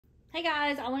Hey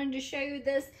guys, I wanted to show you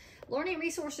this Learning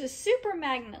Resources Super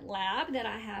Magnet Lab that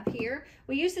I have here.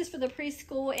 We use this for the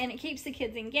preschool and it keeps the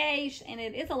kids engaged, and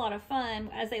it is a lot of fun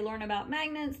as they learn about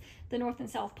magnets, the North and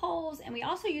South poles, and we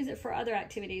also use it for other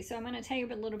activities. So I'm going to tell you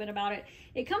a little bit about it.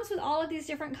 It comes with all of these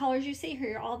different colors you see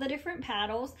here, all the different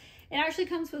paddles. It actually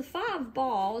comes with 5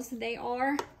 balls. They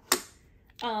are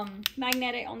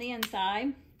magnetic on the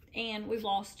inside, and we've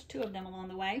lost 2 of them along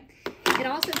the way. It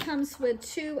also comes with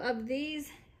 2 of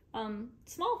these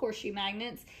small horseshoe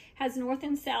magnets. Has North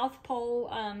and South pole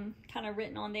kind of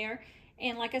written on there,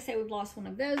 and like I said, we've lost 1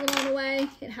 of those along the way.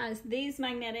 It has these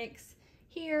magnetics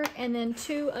here, and then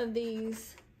 2 of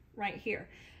these right here,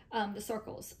 the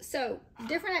circles. So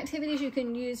different activities you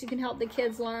can use. You can help the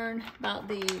kids learn about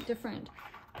the different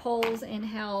poles and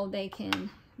how they can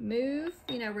move,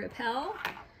 you know, repel,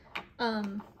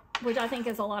 which I think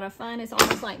is a lot of fun. It's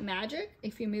almost like magic.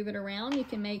 If you move it around, you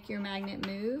can make your magnet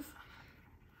move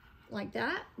like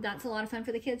that. That's a lot of fun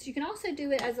for the kids. You can also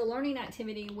do it as a learning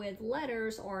activity with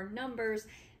letters or numbers,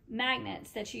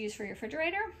 magnets that you use for your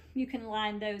refrigerator. You can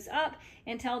line those up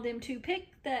and tell them to pick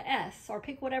the S or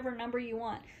pick whatever number you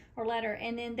want or letter,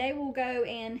 and then they will go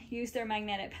and use their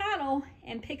magnetic paddle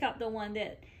and pick up the one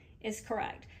that is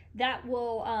correct. That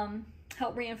will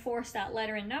help reinforce that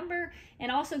letter and number,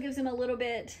 and also gives them a little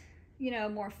bit, you know,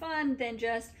 more fun than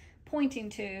just pointing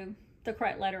to the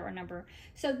correct letter or number.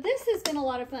 So this has been a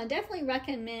lot of fun. Definitely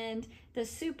recommend the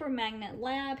Super Magnet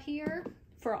Lab here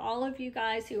for all of you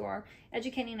guys who are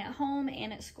educating at home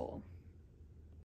and at school.